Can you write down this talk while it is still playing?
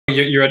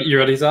You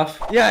ready,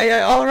 Zaf?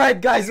 Yeah, alright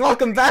guys,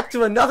 welcome back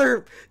to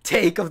another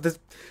take of the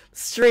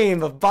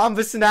stream of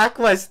Bamba Snack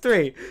Quest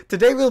 3.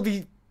 Today we'll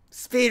be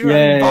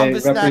speedrunning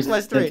Bamba Snack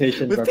Quest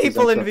 3 with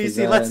people in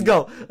VC. Let's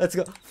go.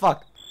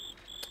 Fuck.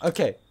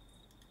 Okay.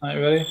 Alright,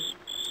 ready?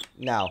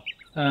 Now.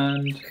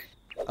 And...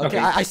 Okay,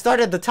 I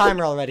started the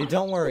timer already,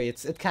 don't worry,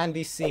 it can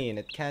be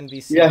seen, Yeah,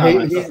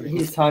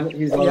 he's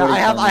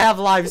I have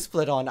live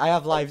split on, I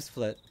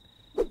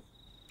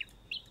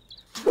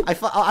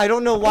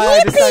don't know why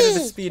I decided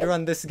to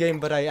speedrun this game,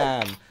 but I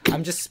am.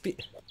 I'm just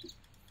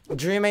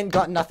Dream ain't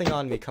got nothing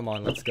on me, come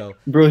on, let's go.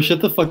 Bro,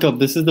 shut the fuck up,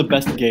 this is the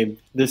best game.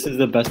 This is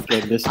the best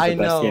game, this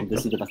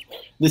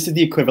is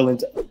the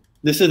equivalent.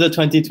 This is the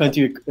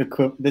 2020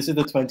 equivalent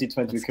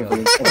of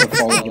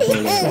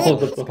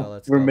the fall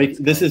of the world.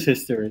 This is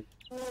history.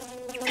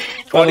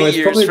 20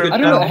 years from I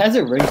don't know, it has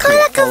a ring to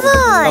it.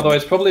 Although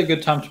it's probably a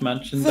good time to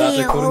mention that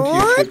according to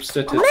YouTube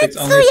statistics,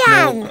 only a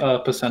small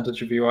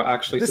percentage of you are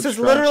actually subscribed. This is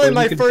literally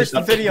my first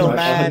video,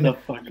 man.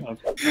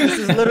 This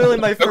is literally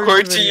my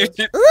first video.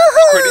 According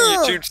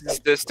to YouTube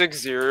statistics,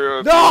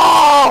 0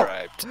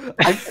 subscribed.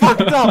 I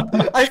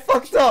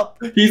fucked up!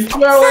 He's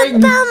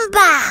throwing!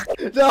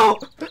 Bamba! No!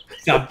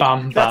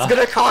 Bamba. That's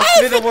gonna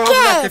cost me the world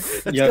record.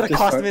 That's gonna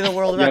cost me the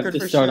world record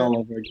for sure. All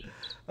over again.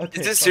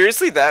 Is it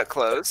seriously that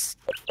close?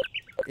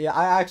 Yeah,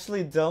 I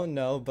actually don't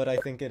know, but I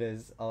think it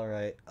is.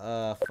 Alright,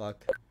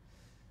 fuck.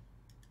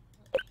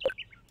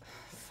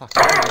 Fuck,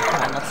 come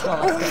on, let's go.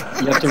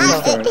 You have to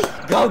restart.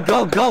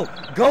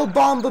 Go,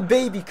 Bamba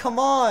baby, come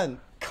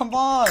on!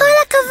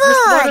 You're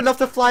smart enough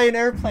to fly an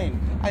airplane.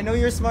 I know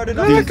you're smart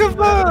enough to see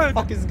what the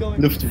fuck is going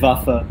on.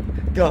 Luftwaffe.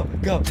 Go.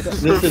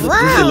 This is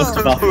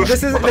Luftwaffe.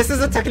 This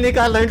is a technique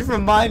I learned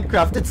from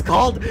Minecraft. It's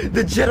called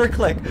the jitter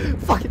click.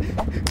 Fuck it.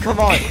 Come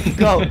on.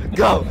 Go.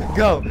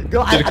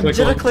 I'm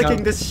jitter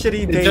clicking this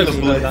shitty baby.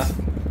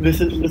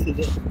 This is a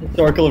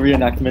historical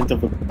reenactment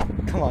of the...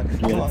 Come on.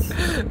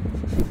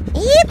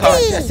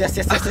 Yippee! Yes.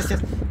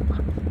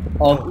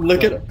 Oh,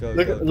 look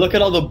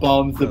at all the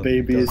bombs the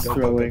baby is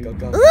throwing.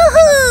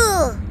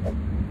 Woohoo!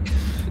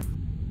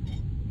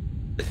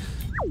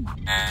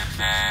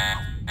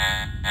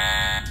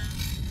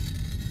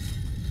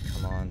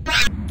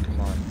 Come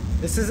on.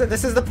 This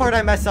is the part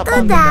I mess up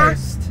on the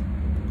most.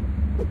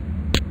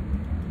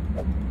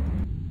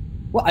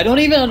 Well, I don't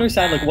even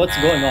understand like what's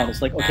going on.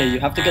 It's like, okay, you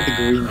have to get the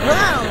green.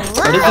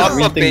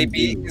 Bamba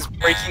baby is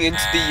breaking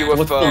into the UFO.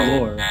 What's the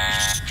lore?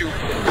 Stupid.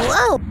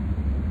 Whoa!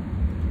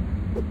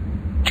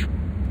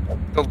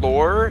 The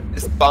lore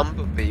is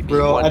Bamba baby.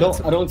 Bro, I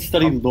don't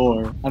study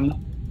lore. I'm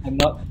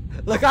not.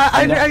 Look,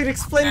 I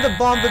explained the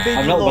Bamba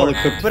baby lore, well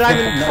equipped, but I'm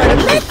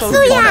incredibly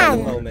focused at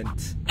the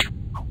moment.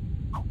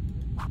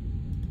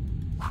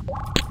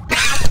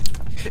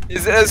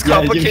 Is it as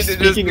complicated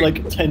you're speaking as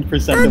like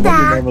 10% of what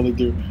you normally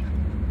do.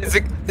 Is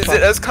it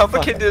as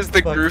complicated as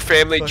the Gru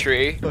family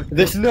tree? No,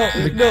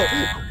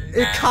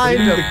 it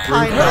kind of.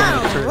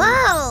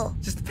 Whoa!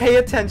 Just pay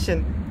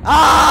attention.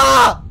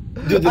 Ah!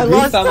 Dude, the I Gru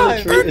lost family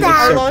time. tree is a I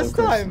circle, lost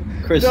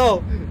time. Chris.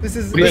 No, this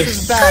is bad. This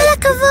is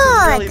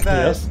really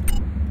bad. Yes.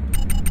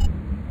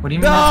 What do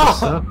you mean it's a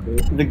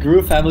circle? The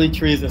Gru family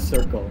tree is a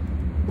circle.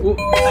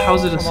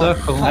 How's it a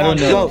circle? I don't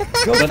know.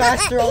 Go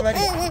faster already.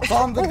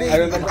 Bamba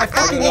baby. I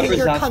fucking hate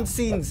your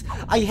cutscenes.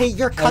 I hate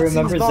your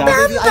cutscenes,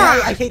 Bamba baby.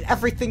 I hate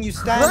everything you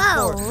stand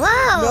for.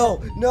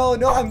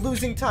 No, I'm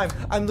losing time.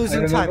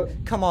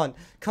 Come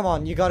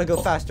on, you gotta go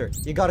faster.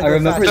 I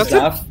remember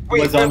Zaf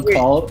was on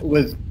call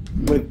with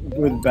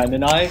Ben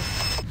and I.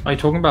 Are you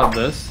talking about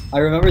this? I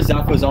remember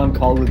Zaf was on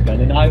call with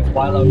Ben and I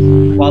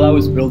while I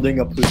was building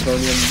a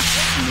plutonium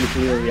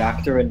nuclear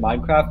reactor in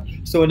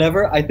Minecraft. So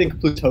whenever I think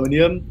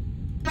plutonium,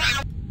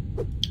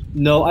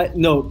 no,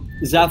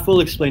 Zaf will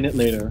explain it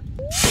later.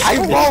 I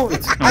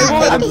won't.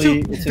 I'm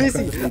too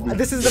busy.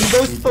 This is the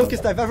most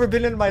focused I've ever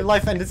been in my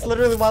life, and it's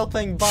literally while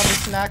playing Bamba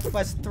Snack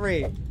Quest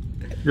 3.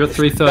 You're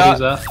 330,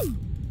 Zaf.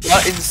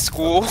 Not in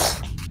school.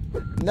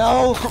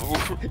 No!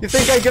 You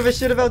think I give a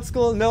shit about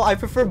school? No, I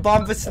prefer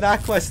Bamba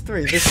Snack Quest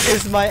 3. This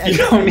is my You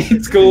don't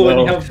need school when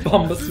you have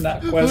Bamba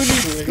Snack Quest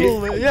 3. Who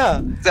needs school?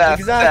 Yeah, Zaf,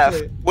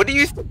 exactly. What do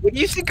you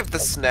think of the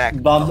snack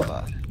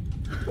Bamba?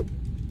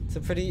 It's a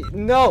pretty...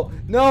 No,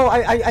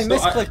 I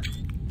misclicked.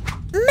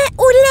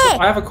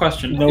 I have a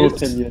question. No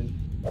opinion.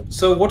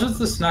 So what does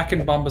the snack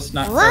in Bamba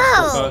Snack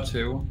Quest refer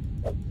to?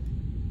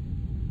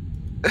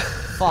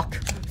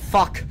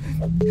 Fuck.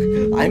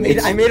 I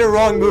made a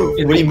wrong move.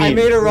 What do you mean? I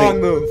made a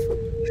wrong move.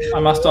 I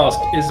must ask,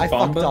 is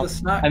Bamba the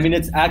snack? I mean, yeah,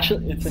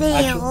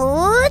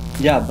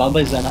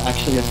 Bamba is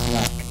actually a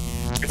snack.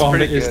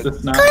 Bamba is the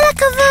snack.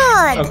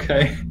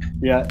 Okay.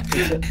 Yeah,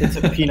 it's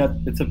a peanut.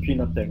 It's a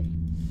peanut thing.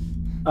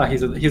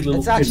 He's a little.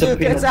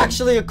 It's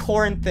actually a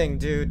corn thing,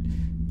 dude.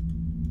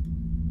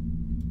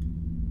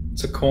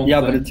 It's a corn.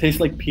 Yeah, thing. but it tastes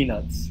like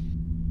peanuts.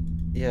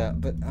 Yeah,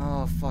 but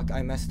oh fuck,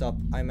 I messed up.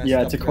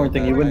 Yeah, it's a corn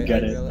thing. You wouldn't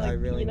get it. I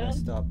really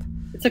messed up.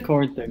 It's a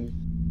corn thing.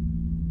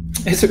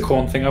 It's a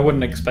corn thing. I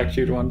wouldn't expect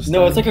you to understand.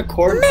 No, it's like a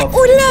corn puff.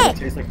 It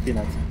tastes like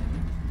peanuts.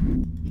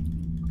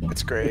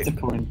 It's great. It's a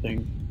corn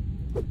thing.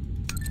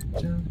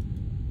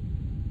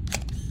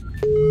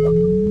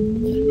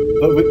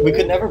 but we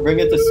could never bring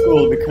it to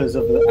school because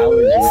of the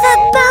allergies.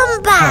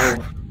 The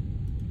Bamba!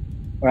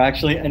 Or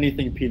actually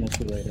anything peanut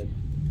related.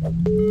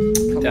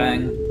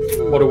 Dang.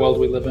 What a world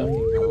we live in.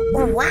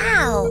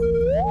 Wow!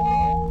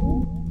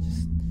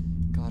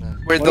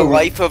 Where the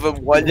life of a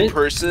one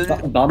person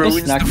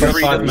ruins the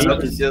freedom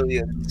of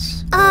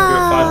millions.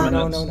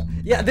 No.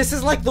 Yeah, this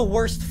is like the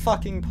worst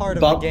fucking part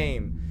of the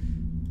game.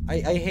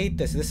 I hate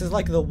this. This is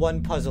like the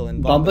one puzzle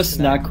in Bamba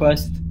Snack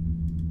Quest.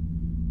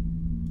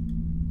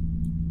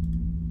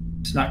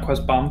 Snack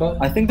Quest Bamba?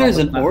 I think there's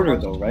an order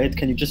though, right?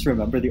 Can you just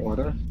remember the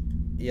order?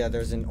 Yeah,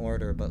 there's an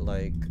order, but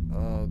like,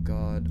 oh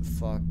god,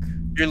 fuck.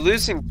 You're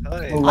losing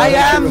time. Oh, I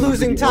am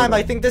losing time.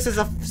 I think this is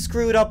a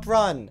screwed up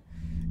run.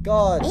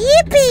 God.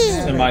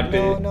 Yippee! It might be.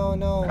 No.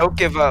 Don't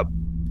give up.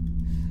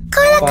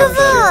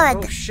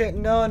 Kolakavod! Oh shit,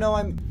 no,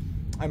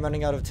 I'm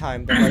running out of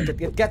time, but like,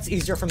 it gets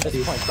easier from this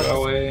point. But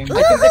Going. I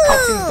think the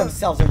cutscenes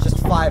themselves are just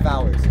 5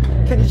 hours.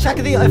 Can you check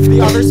if the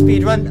other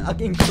speedrun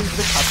includes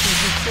the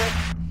cutscenes and shit?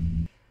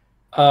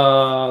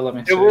 Let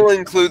me see. It will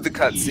include the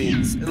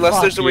cutscenes, unless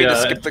there's a way to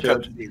skip the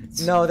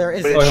cutscenes. No, there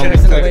isn't. But There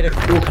isn't a way to.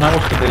 Ooh, can I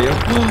watch the video?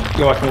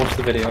 Yo, I can watch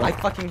the video. I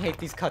fucking hate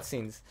these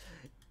cutscenes.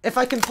 If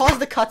I can pause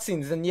the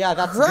cutscenes, then yeah,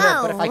 that's good.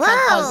 But if I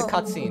can't pause the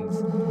cutscenes,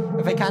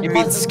 if I can't. You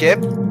mean pause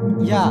skip?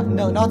 Yeah,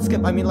 no, not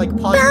skip. I mean like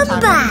pause the time on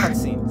the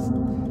cutscenes.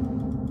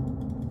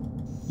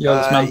 Yo,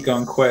 this man's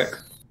going quick.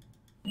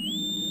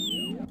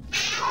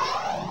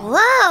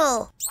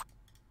 Whoa!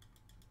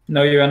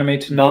 Know your enemy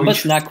to know Bamba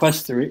Snack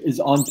Quest 3 is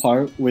on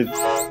par with...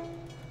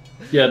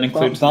 Yeah, it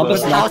includes Bamba the...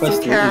 Snack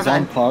Quest 3 is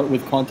on par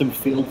with quantum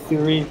field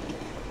theory.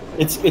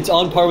 It's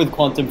on par with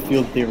quantum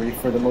field theory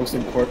for the most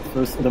important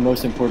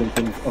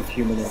thing of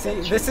human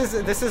invention.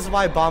 See, this is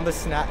why Bamba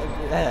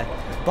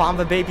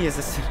Baby is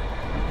a...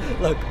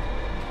 Look.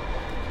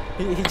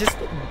 He just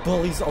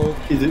bullies old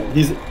people.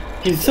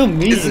 He's so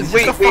mean.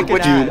 Which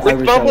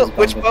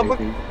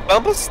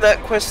Bamba Snack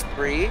Quest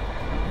 3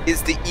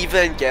 is the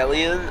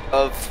Evangelion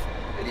of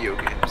video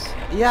games.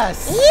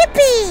 Yes.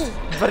 Yippee!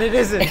 But it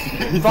isn't.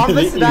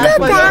 Bamba Snack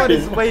Quest 1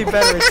 is way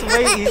better. It's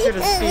way easier to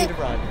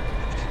speedrun.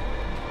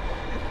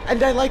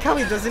 And I like how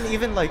he doesn't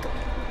even like...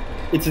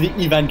 It's the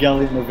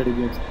Evangelion of video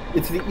games.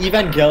 It's the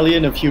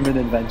Evangelion of human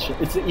invention.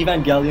 It's the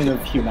Evangelion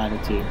of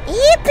humanity.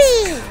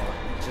 Yippee!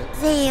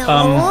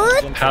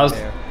 How's...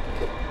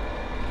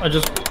 I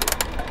just...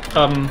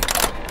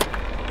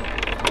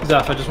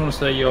 Zaf, I just want to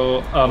say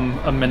you're,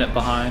 a minute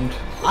behind.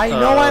 I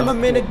know I'm a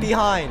minute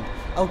behind,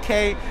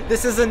 okay?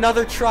 This is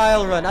another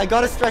trial run. I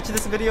gotta stretch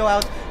this video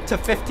out to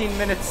 15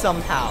 minutes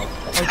somehow,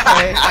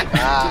 okay?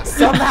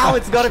 Somehow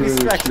it's gotta be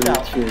stretched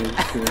out. True.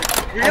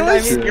 You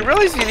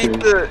realize you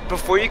need to,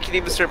 before you can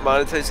even start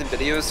monetizing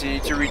videos, you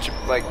need to reach,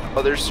 like,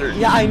 other certain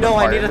Yeah, I know,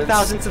 I need requirements.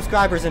 1,000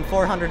 subscribers and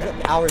 400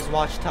 hours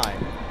watch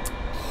time.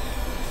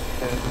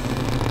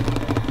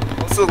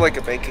 Also, like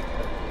a bank account.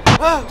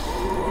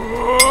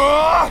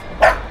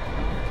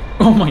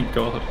 Oh my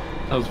god,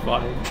 that was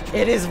violent.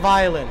 It is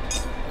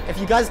violent. If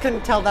you guys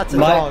couldn't tell, that's a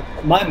dog.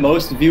 My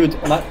most viewed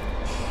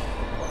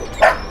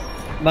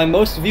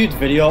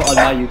video on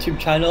my YouTube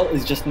channel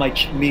is just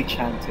me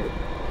chanting.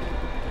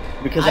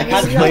 Because I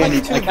can't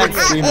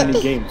stream any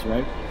games,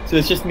 right? So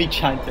it's just me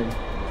chanting.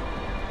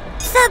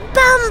 The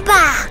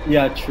Bamba!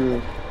 Yeah,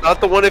 true.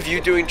 Not the one of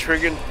you doing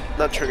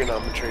not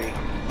trigonometry,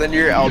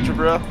 linear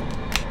algebra.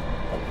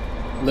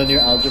 Linear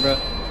algebra.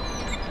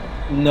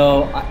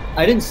 No,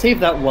 I didn't save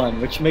that one,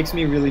 which makes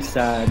me really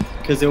sad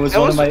because it was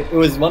one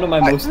of my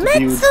most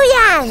viewed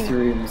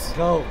streams.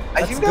 Go.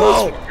 I think that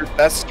was your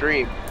best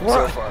stream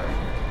so far.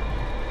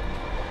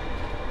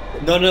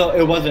 No,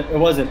 it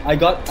wasn't. I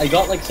got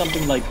like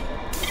something like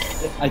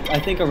I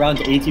think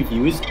around 80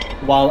 views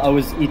while I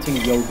was eating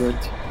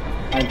yogurt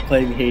and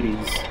playing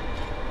Hades.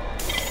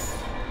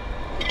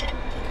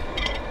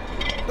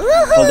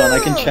 Hold on, I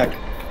can check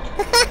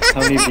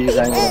how many views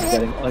I was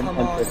getting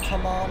on Twitch.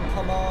 Come on.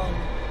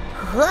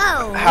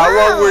 Whoa! How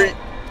long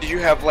did you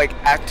have like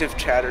active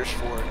chatters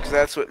for? Because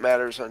that's what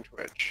matters on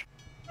Twitch.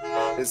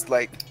 Is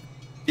like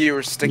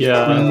viewers sticking.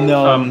 Yeah,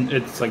 None.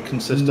 it's like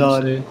consistency.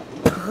 None.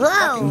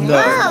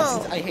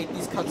 Whoa! I hate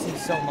these cutscenes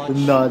so much.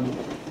 None.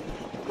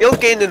 You'll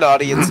gain an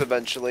audience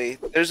eventually.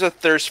 There's a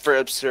thirst for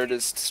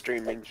absurdist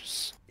streaming.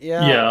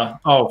 Yeah.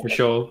 Oh, for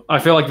sure. I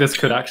feel like this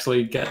could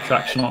actually get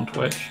traction on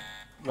Twitch.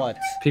 What?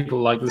 People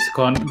like this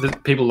kind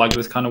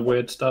of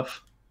weird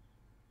stuff.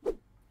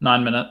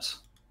 9 minutes.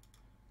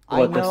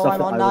 I know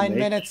I'm on 9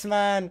 minutes,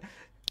 man.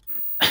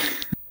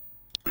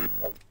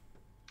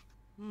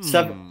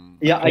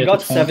 Yeah, I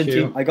got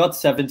 70. I got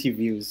 70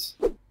 views.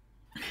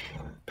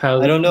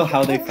 I don't know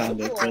how they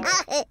found it, but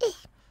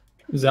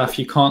Zaf,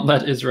 you can't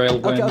let Israel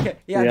win. Okay.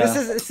 Yeah,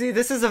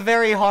 this is a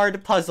very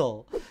hard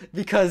puzzle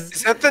because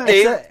is that the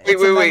name?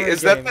 Wait.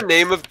 Is that the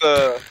name of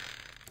the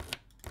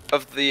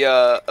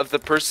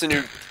person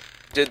who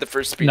did the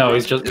first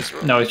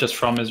speedrun? No, he's just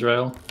from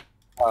Israel.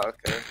 Oh,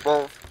 okay.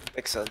 Well,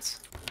 makes sense.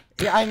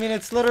 Yeah, I mean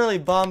it's literally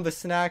Bamba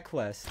Snack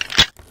Quest.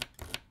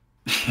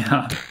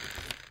 Yeah.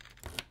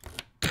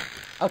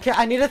 Okay,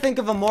 I need to think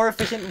of a more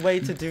efficient way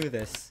to do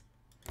this.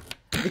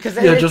 Because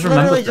Yeah, it's just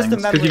remember literally just a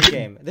things, 'cause memory you can-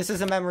 game. This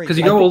is a memory Because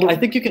game. you go all the I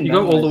think you can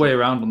go all the memorize way it.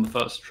 around on the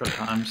first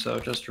time, so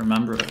just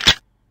remember it.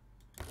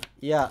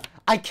 Yeah.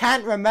 I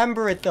can't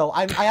remember it though.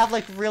 I have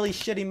like really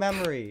shitty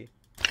memory.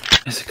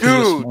 Is it because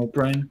of Dude. small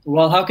brain?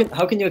 Well, how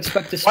can you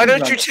expect to? Why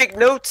don't you take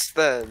notes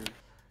then?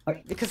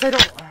 Because I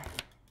don't...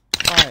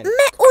 Fine.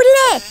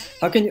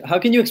 How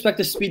can you expect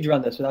to speed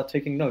run this without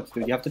taking notes,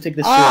 dude? You have to take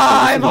this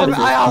Ah, seriously. This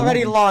is I not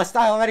already good. lost.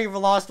 I already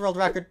lost world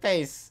record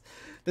pace.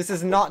 This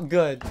is not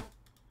good.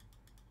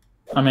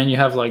 I mean, you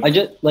have like. I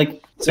just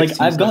like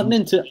 16 I've gotten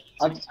seconds.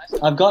 into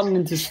I've gotten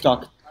into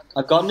stock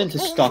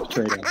stock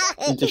trading,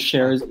 into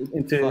shares,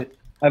 into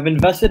I've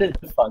invested in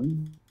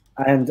funds,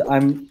 and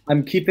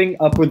I'm keeping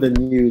up with the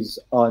news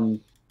on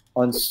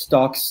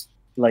stocks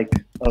like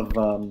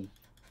of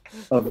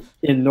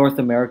in North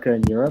America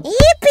and Europe,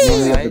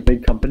 mainly of the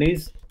big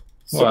companies.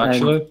 So, Well,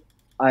 actually,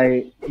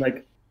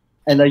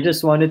 and I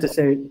just wanted to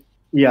say,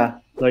 yeah,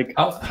 like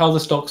how the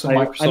stocks of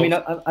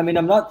Microsoft.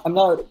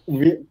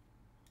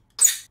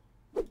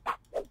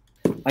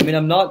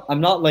 I'm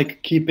not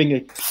like keeping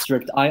a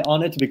strict eye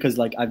on it because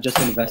like I've just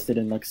invested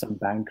in like some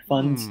bank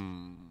funds,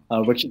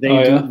 which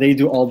they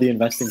do all the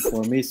investing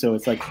for me. So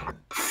it's like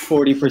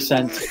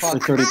 40% or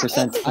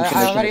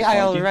 30%. I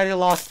already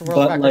lost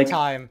world record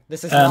time.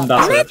 This is And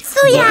not that's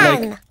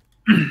good.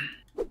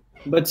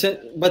 But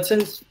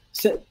since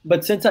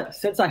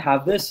I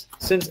have this,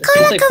 since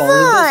I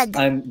follow this,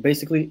 I'm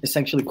basically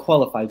essentially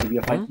qualified to be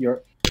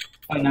your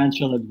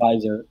financial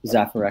advisor,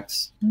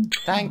 Zafarex.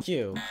 Thank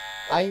you.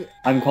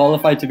 I'm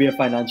qualified to be a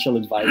financial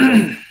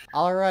advisor.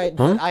 Alright,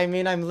 I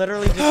mean, I'm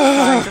literally just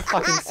trying to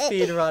fucking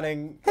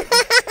speedrunning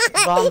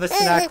Bamba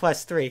Snack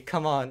Quest 3,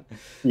 come on.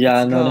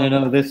 Yeah, Let's no,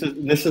 go. this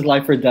is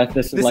life or death.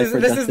 This is life or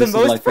death. This is the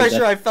most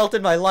pressure I've felt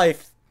in my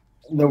life.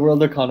 The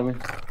world economy.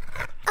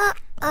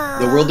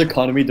 The world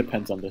economy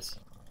depends on this.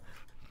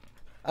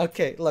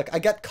 Okay, look, I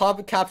get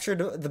captured,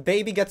 the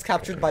baby gets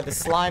captured by the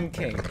Slime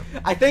King.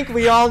 I think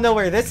we all know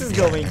where this is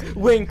going.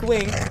 Wink,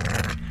 wink.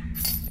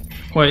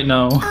 Wait,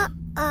 no.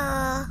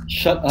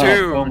 Shut up.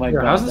 Dude. Oh my Yeah,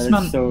 god. how's this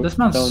man? This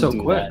man's don't so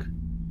do quick. that.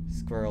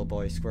 Squirrel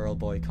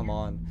boy, come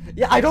on.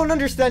 Yeah, I don't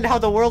understand how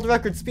the world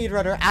record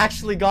speedrunner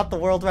actually got the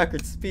world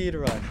record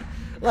speedrun.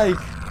 Like...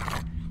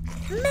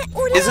 Isn't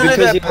it Because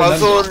that you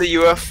puzzle in remember. the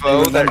UFO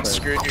You that remember.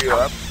 screwed you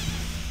up?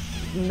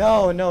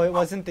 No, it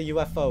wasn't the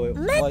UFO.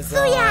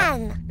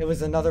 It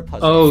was another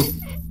puzzle. Oh.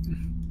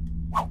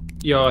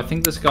 Yo, I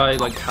think this guy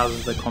like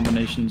has the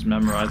combinations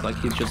memorized. Like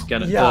he's just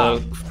getting Yeah.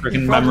 the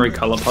freaking memory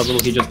color puzzle.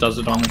 He just does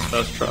it on his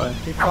first try.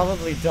 He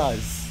probably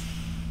does.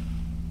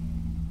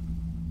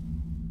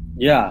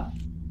 Yeah.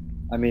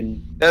 I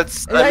mean,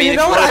 That's. Yeah, I mean, you if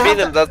know you what? want to I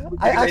beat him, that's what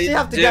I you actually need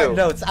have to do. get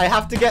notes. I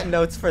have to get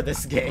notes for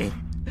this game.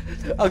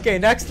 Okay,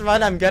 next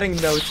run I'm getting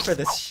notes for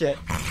this shit.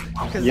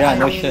 Because Yeah, I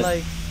no mean, shit.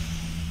 like,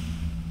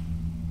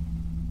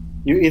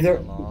 you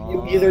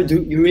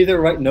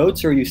either write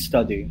notes or you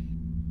study.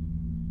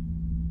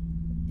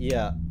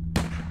 yeah.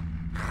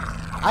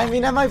 I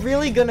mean, am I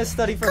really gonna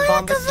study for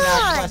Bamba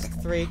Snack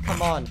Quest 3?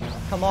 Come on.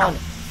 Don't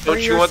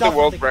Free you want the yourself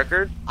world with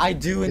record? I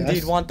do indeed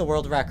Yes. want the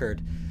world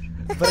record.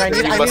 But I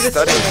Then need you must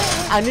study.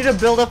 I need to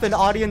build up an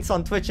audience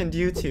on Twitch and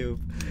YouTube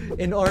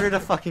in order to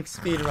fucking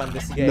speedrun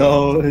this game.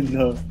 No. If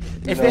No,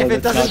 it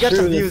that's doesn't not get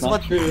true, the views, that's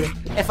not true.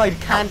 if I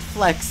can't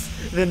flex,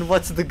 then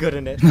what's the good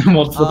in it?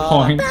 What's the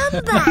point?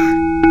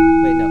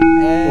 Wait, no.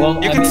 Well,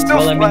 You I can mean, still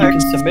well, I mean, you can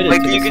flex. submit it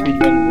Like, to the you can-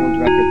 speedrun world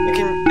record. You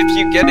can, if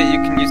you get it, you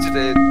can use it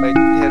to like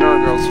hit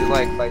on girls you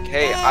like. Like,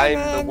 hey, I'm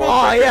the world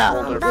Oh, record yeah.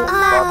 holder for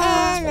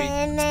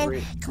Bamba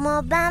Sweet Come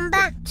on,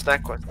 Bamba.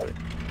 Snack Quest.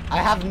 I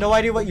have no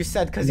idea what you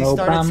said because you No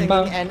started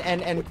Bamba. singing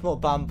and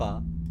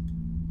Bamba.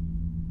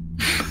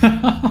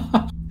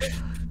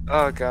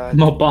 Oh god.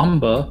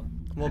 Mobamba.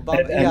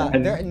 Bamba. Yeah,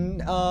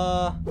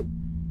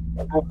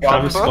 Travis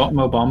Bamba? Scott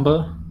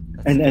Mobamba.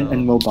 And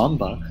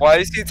Mobamba. Why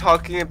is he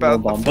talking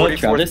about the Mobamba, 44th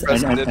Travis,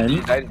 president of the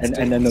United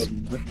States?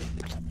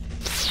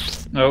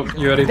 and Oh,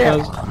 you ready, There.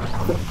 Fez?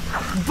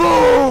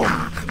 Boom!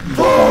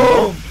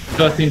 Boom!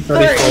 1334.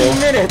 30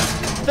 minutes!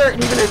 30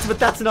 minutes, but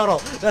that's not all.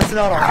 That's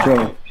not all.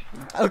 Bro,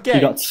 Okay. he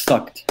got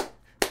stuck.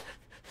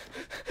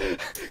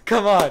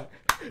 Come on.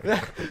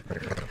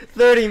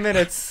 30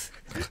 minutes.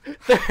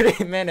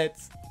 30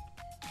 minutes.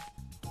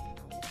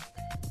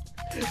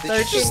 Did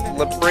you just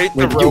liberate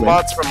the Wait, did you win?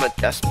 robots from a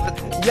despot?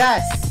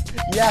 Yes.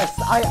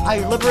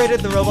 I liberated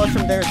the robots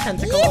from their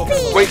tentacle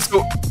overlord. Wait,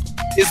 so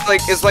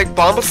is like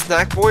Bamba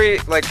Snack Boy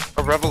like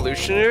a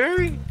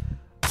revolutionary?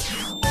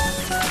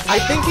 I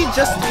think he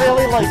just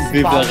really likes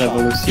Vive la Bamba.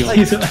 révolution. Like,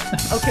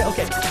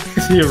 okay.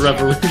 Is he a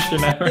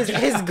revolutionary?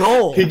 His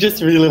goal. He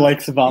just really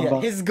likes Yeah,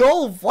 Bamba. his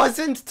goal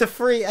wasn't to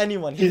free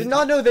anyone. He He's- did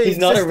not know they he's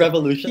not a existed.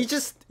 revolution. He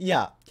just,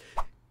 yeah.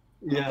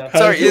 Yeah.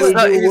 Sorry, he's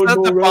not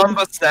the run?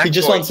 Bamba Snack He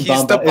just Boy. wants He's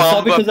Bamba. the It's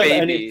not because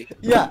Bamba of baby.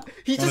 Yeah,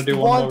 he Wanna just do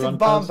one more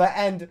wanted run, Bamba,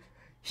 and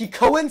he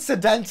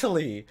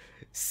coincidentally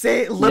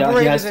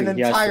liberated has an to, he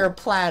has entire to.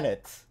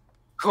 planet.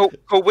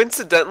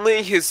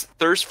 Coincidentally, his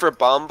thirst for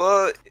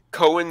Bamba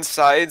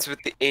coincides with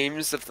the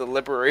aims of the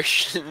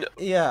liberation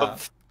Yeah.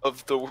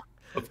 of the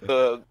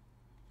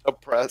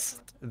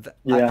oppressed.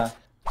 Yeah.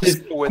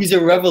 He's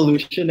a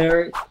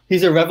revolutionary.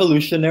 He's a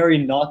revolutionary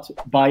not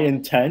by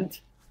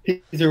intent.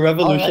 He's a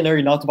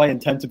revolutionary not by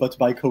intent, but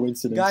by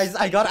coincidence. Guys,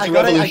 I gotta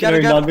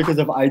revolutionary get... not because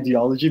of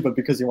ideology, but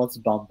because he wants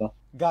Bamba.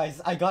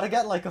 Guys, I gotta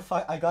get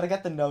I gotta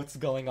get the notes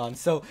going on.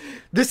 So,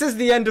 this is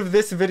the end of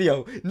this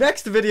video.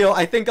 Next video,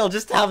 I think I'll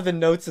just have the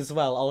notes as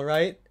well. All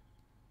right.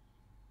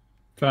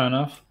 Fair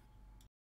enough.